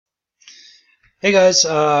Hey guys,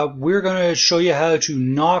 we're going to show you how to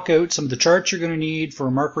knock out some of the charts you're going to need for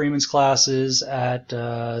Mark Raymond's classes at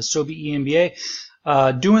SOBI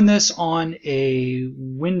EMBA. Doing this on a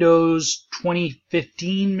Windows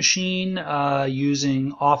 2015 machine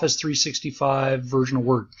using Office 365 version of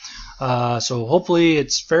Word. So hopefully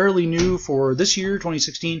it's fairly new for this year,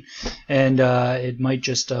 2016, and it might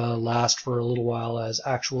just last for a little while as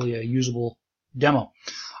actually a usable demo.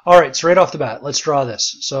 All right, so right off the bat, let's draw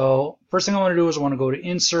this. So first thing I want to do is I want to go to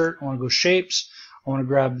Insert, I want to go Shapes, I want to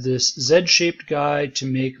grab this Z-shaped guy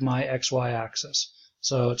to make my XY axis.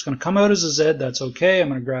 So it's going to come out as a Z, that's okay. I'm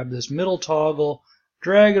going to grab this middle toggle,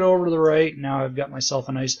 drag it over to the right. Now I've got myself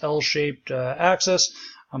a nice L-shaped axis.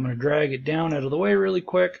 I'm going to drag it down out of the way really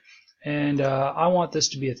quick, and I want this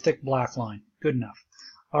to be a thick black line. Good enough.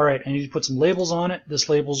 All right, I need to put some labels on it. This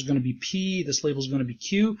label is going to be P, this label is going to be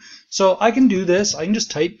Q. So I can do this. I can just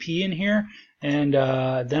type P in here, and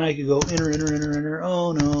then I could go enter.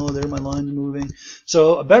 Oh no, there my line's moving.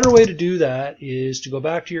 So a better way to do that is to go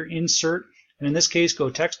back to your insert, and in this case go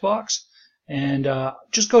text box, and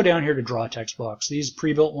just go down here to draw text box. These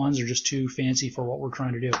pre-built ones are just too fancy for what we're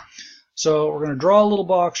trying to do. So we're going to draw a little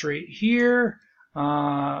box right here.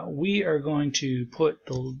 We are going to put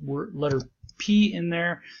the letter P in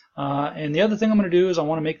there, and the other thing I'm going to do is I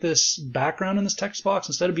want to make this background in this text box,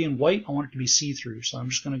 instead of being white, I want it to be see-through. So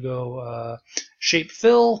I'm just going to go shape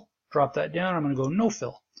fill, drop that down. I'm going to go no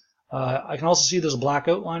fill. I can also see there's a black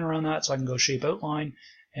outline around that, so I can go shape outline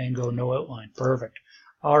and go no outline. Perfect.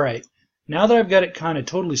 All right. Now that I've got it kind of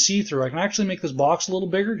totally see-through, I can actually make this box a little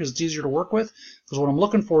bigger because it's easier to work with, because what I'm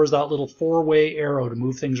looking for is that little four-way arrow to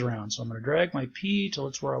move things around. So I'm going to drag my P till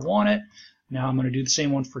it's where I want it. Now I'm going to do the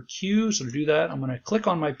same one for Q. So to do that, I'm going to click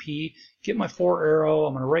on my P, get my four arrow,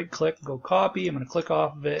 I'm going to right click, go copy, I'm going to click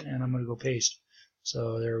off of it, and I'm going to go paste.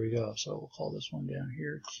 So there we go. So we'll call this one down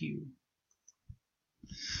here Q.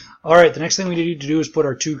 All right, the next thing we need to do is put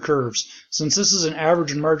our two curves. Since this is an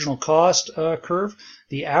average and marginal cost curve,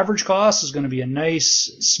 the average cost is going to be a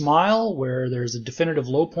nice smile where there's a definitive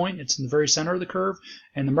low point. It's in the very center of the curve.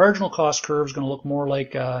 And the marginal cost curve is going to look more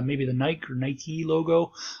like maybe the Nike or Nike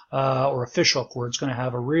logo or a fishhook, where it's going to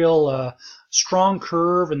have a real strong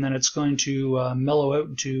curve, and then it's going to mellow out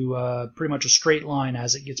into pretty much a straight line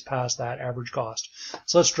as it gets past that average cost.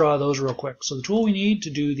 So let's draw those real quick. So the tool we need to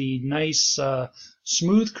do the nice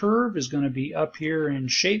smooth curve is going to be up here in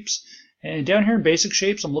shapes, and down here in basic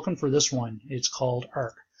shapes I'm looking for this one. It's called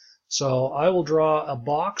arc. So I will draw a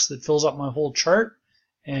box that fills up my whole chart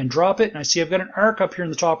and drop it, and I see I've got an arc up here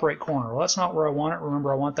in the top right corner. Well, that's not where I want it.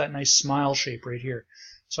 Remember, I want that nice smile shape right here.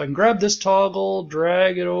 So I can grab this toggle,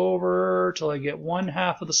 drag it over till I get one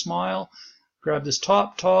half of the smile, grab this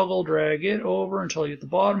top toggle, drag it over until I get the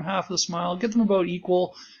bottom half of the smile, get them about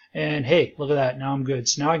equal. And hey, look at that, now I'm good.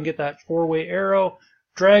 So now I can get that four-way arrow,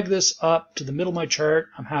 drag this up to the middle of my chart.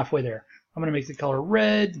 I'm halfway there. I'm going to make the color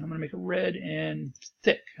red. I'm going to make it red and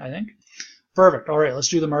thick, I think. Perfect. All right, let's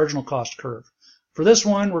do the marginal cost curve. For this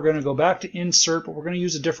one, we're going to go back to Insert, but we're going to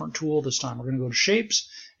use a different tool this time. We're going to go to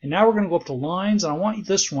Shapes, and now we're going to go up to Lines, and I want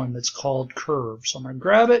this one that's called Curve. So I'm going to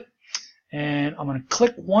grab it, and I'm going to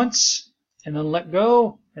click once, and then let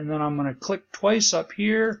go, and then I'm going to click twice up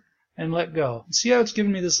here, and let go. See how it's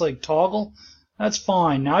giving me this like toggle? That's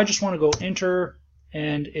fine. Now I just want to go enter,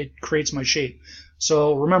 and it creates my shape.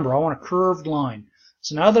 So remember, I want a curved line.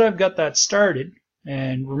 So now that I've got that started,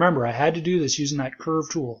 and remember, I had to do this using that curve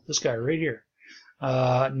tool, this guy right here.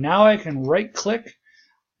 Now I can right click,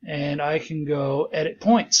 and I can go edit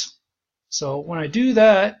points. So when I do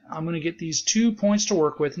that, I'm going to get these 2 points to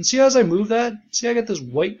work with. And see as I move that? See I got this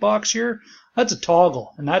white box here? That's a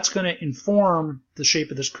toggle, and that's going to inform the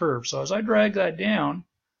shape of this curve. So as I drag that down,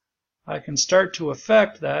 I can start to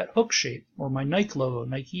affect that hook shape, or my Nike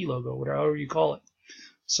logo, whatever you call it.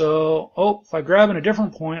 So, if I grab in a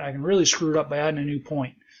different point, I can really screw it up by adding a new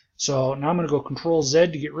point. So now I'm going to go Control Z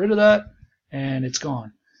to get rid of that, and it's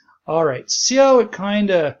gone. All right, see how it kind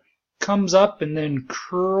of comes up and then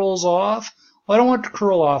curls off? Well, I don't want it to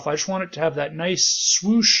curl off. I just want it to have that nice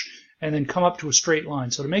swoosh and then come up to a straight line.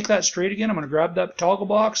 So to make that straight again, I'm going to grab that toggle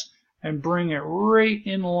box and bring it right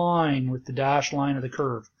in line with the dashed line of the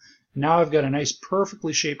curve. Now I've got a nice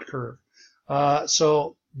perfectly shaped curve.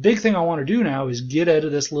 So big thing I want to do now is get out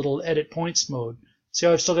of this little edit points mode. See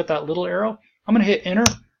how I've still got that little arrow? I'm going to hit enter,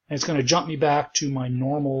 and it's going to jump me back to my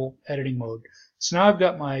normal editing mode. So now I've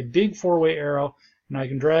got my big four-way arrow, and I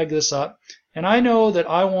can drag this up. And I know that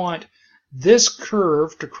I want this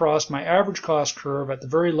curve to cross my average cost curve at the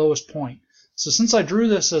very lowest point. So since I drew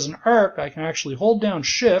this as an arc, I can actually hold down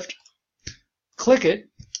Shift, click it,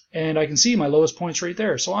 and I can see my lowest points right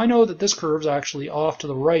there. So I know that this curve is actually off to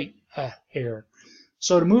the right a hair.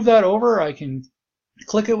 So to move that over, I can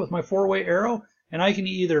click it with my four-way arrow, and I can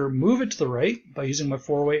either move it to the right by using my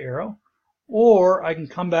four-way arrow, or I can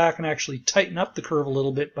come back and actually tighten up the curve a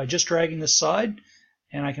little bit by just dragging this side,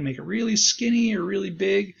 and I can make it really skinny or really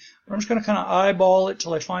big. But I'm just going to kind of eyeball it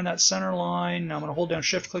till I find that center line. Now I'm going to hold down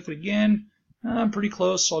Shift, click it again. I'm pretty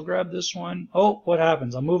close, so I'll grab this one. Oh, what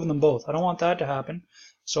happens? I'm moving them both. I don't want that to happen.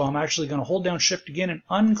 So I'm actually going to hold down Shift again and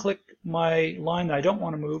unclick my line that I don't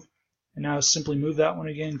want to move. And now simply move that one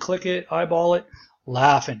again, click it, eyeball it,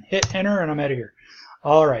 laughing, hit enter, and I'm out of here.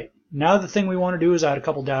 All right, now the thing we want to do is add a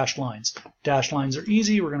couple dashed lines. Dashed lines are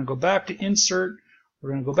easy. We're going to go back to Insert. We're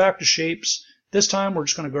going to go back to Shapes. This time we're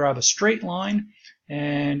just going to grab a straight line,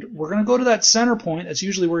 and we're going to go to that center point. That's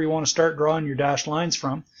usually where you want to start drawing your dashed lines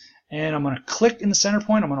from. And I'm going to click in the center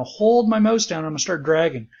point. I'm going to hold my mouse down, and I'm going to start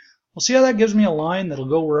dragging. We'll see how that gives me a line that'll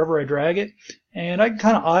go wherever I drag it. And I can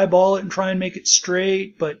kind of eyeball it and try and make it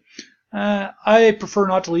straight, but I prefer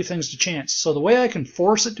not to leave things to chance. So the way I can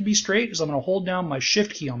force it to be straight is I'm going to hold down my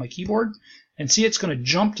Shift key on my keyboard, and see, it's going to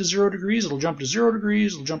jump to 0 degrees. It'll jump to 0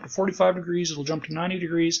 degrees. It'll jump to 45 degrees. It'll jump to 90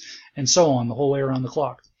 degrees, and so on the whole way around the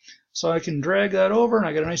clock. So I can drag that over, and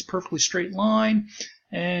I get a nice perfectly straight line.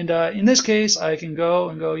 And in this case, I can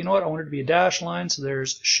go, you know what, I want it to be a dash line. So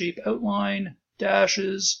there's Shape Outline,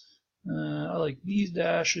 dashes. I like these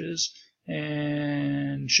dashes.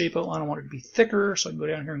 And Shape Outline, I want it to be thicker, so I can go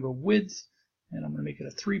down here and go Width. And I'm going to make it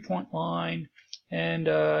a 3-point line. And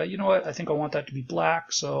you know what, I think I want that to be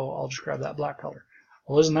black, so I'll just grab that black color.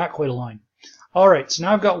 Well, isn't that quite a line? All right, so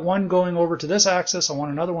now I've got one going over to this axis. I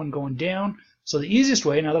want another one going down. So the easiest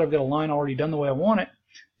way, now that I've got a line already done the way I want it,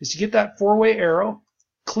 is to get that four-way arrow,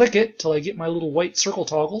 click it till I get my little white circle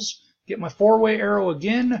toggles, get my four-way arrow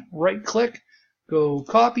again, right-click, go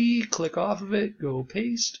copy, click off of it, go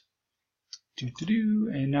paste,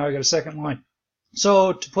 and now I got a second line.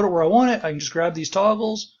 So to put it where I want it, I can just grab these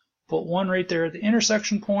toggles, put one right there at the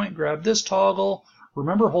intersection point, grab this toggle,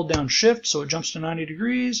 remember hold down Shift so it jumps to 90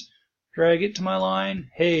 degrees, drag it to my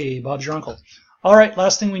line, hey, Bob's your uncle. All right,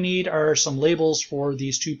 last thing we need are some labels for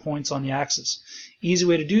these 2 points on the axis. Easy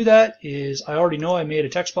way to do that is, I already know I made a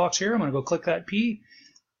text box here. I'm going to go click that P,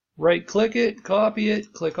 right click it, copy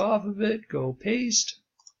it, click off of it, go paste.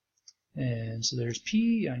 And so there's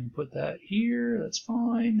P, I can put that here, that's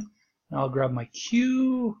fine. Now I'll grab my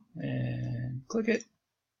Q and click it,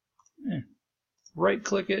 right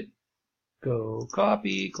click it, go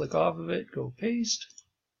copy, click off of it, go paste.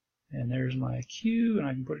 And there's my Q, and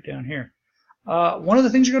I can put it down here. One of the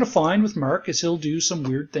things you're going to find with Mark is he'll do some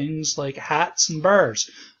weird things like hats and bars.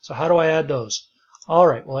 So how do I add those? All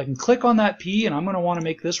right, well, I can click on that P, and I'm going to want to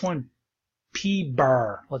make this one P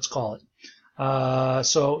bar, let's call it.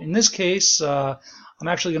 So in this case, I'm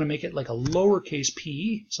actually going to make it like a lowercase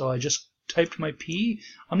p. So I just typed my P.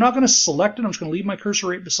 I'm not going to select it. I'm just going to leave my cursor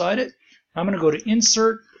right beside it. I'm going to go to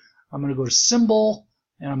Insert. I'm going to go to Symbol,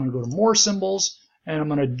 and I'm going to go to More Symbols. And I'm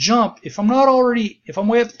going to jump. If I'm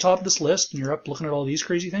way at the top of this list, and you're up looking at all these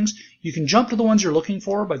crazy things, you can jump to the ones you're looking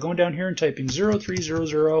for by going down here and typing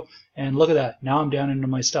 0300, and look at that. Now I'm down into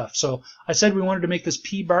my stuff. So I said we wanted to make this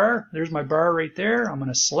P bar. There's my bar right there. I'm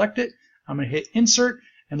going to select it. I'm going to hit Insert,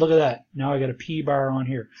 and look at that. Now I got a P bar on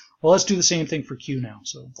here. Well, let's do the same thing for Q now.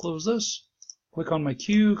 So close this, click on my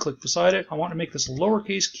Q, click beside it. I want to make this a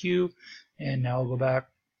lowercase q, and now I'll go back,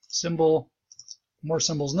 Symbol, More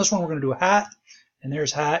Symbols. And this one we're going to do a hat. And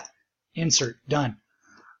there's hat, insert, done.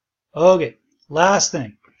 Okay, last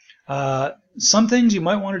thing. Some things you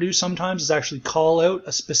might want to do sometimes is actually call out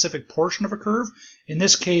a specific portion of a curve. In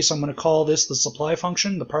this case, I'm going to call this the supply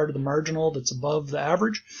function, the part of the marginal that's above the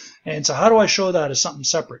average. And so how do I show that as something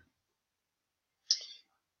separate?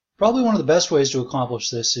 Probably one of the best ways to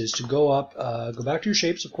accomplish this is to go up, go back to your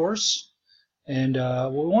shapes, of course. And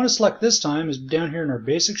what we want to select this time is down here in our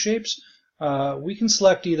basic shapes. We can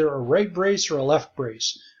select either a right brace or a left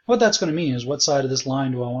brace. What that's going to mean is, what side of this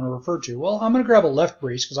line do I want to refer to? Well, I'm going to grab a left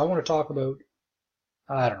brace because I want to talk about,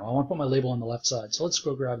 I don't know, I want to put my label on the left side. So let's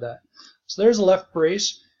go grab that. So there's a left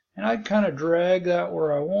brace, and I kind of drag that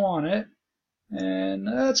where I want it. And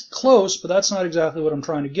that's close, but that's not exactly what I'm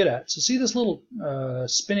trying to get at. So see this little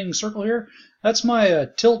spinning circle here? That's my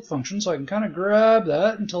tilt function, so I can kind of grab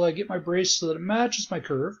that until I get my brace so that it matches my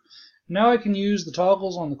curve. Now I can use the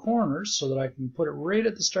toggles on the corners so that I can put it right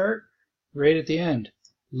at the start, right at the end.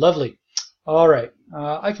 Lovely. All right.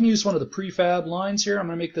 I can use one of the prefab lines here. I'm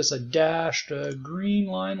going to make this a dashed green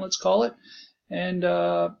line, let's call it. And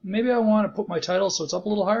maybe I want to put my title so it's up a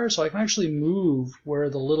little higher, so I can actually move where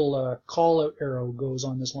the little call-out arrow goes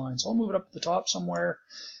on this line. So I'll move it up at the top somewhere.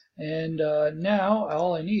 And now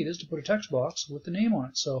all I need is to put a text box with the name on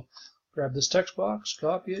it. So grab this text box,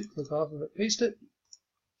 copy it, click off of it, paste it,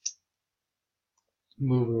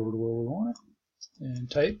 move it over to where we want it,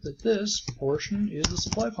 and type that this portion is the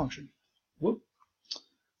supply function. Whoop.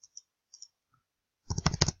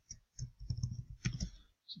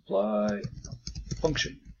 Supply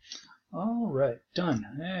function. Alright, done.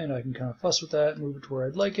 And I can kind of fuss with that, move it to where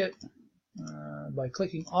I'd like it by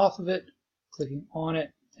clicking off of it, clicking on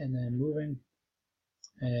it, and then moving,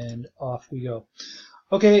 and off we go.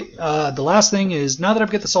 Okay, the last thing is, now that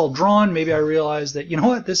I've got this all drawn, maybe I realize that, you know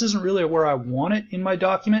what, this isn't really where I want it in my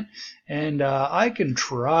document, and I can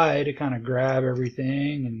try to kind of grab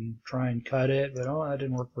everything and try and cut it, but oh, that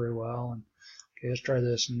didn't work very well. And okay, let's try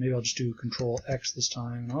this, and maybe I'll just do Control X this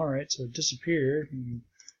time. Alright, so it disappeared.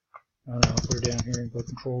 I don't know, put it down here and go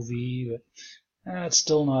Control V, but that's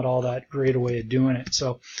still not all that great a way of doing it.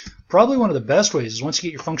 So probably one of the best ways is once you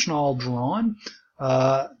get your function all drawn,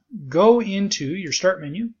 go into your Start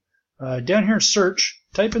menu, down here in Search,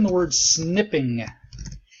 type in the word snipping. Now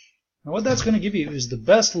what that's going to give you is the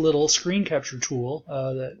best little screen capture tool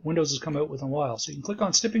that Windows has come out with in a while. So you can click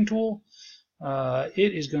on Snipping Tool.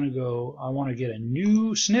 It is going to go, I want to get a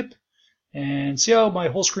new snip, and see how my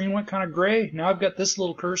whole screen went kind of gray? Now I've got this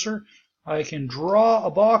little cursor. I can draw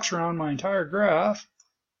a box around my entire graph,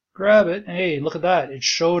 grab it, and hey, look at that. It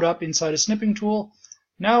showed up inside a snipping tool.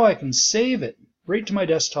 Now I can save it right to my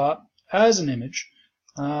desktop as an image,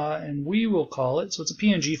 and we will call it, so it's a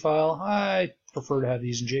PNG file. I prefer to have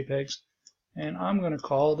these in JPEGs, and I'm going to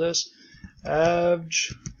call this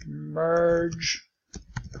average marg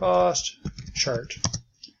cost chart.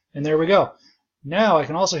 And there we go. Now I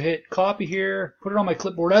can also hit copy here, put it on my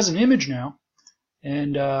clipboard as an image now,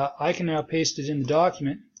 and I can now paste it in the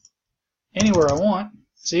document anywhere I want.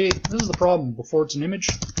 See, this is the problem. Before it's an image,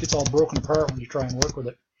 it gets all broken apart when you try and work with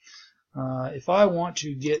it. If I want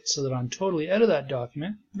to get so that I'm totally out of that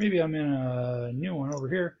document, maybe I'm in a new one over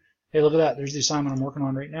here. Hey, look at that. There's the assignment I'm working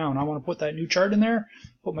on right now, and I want to put that new chart in there,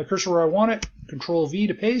 put my cursor where I want it, Control V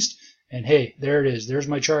to paste, and hey, there it is. There's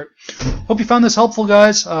my chart. Hope you found this helpful,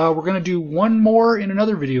 guys. We're going to do one more in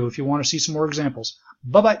another video if you want to see some more examples.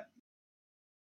 Bye-bye.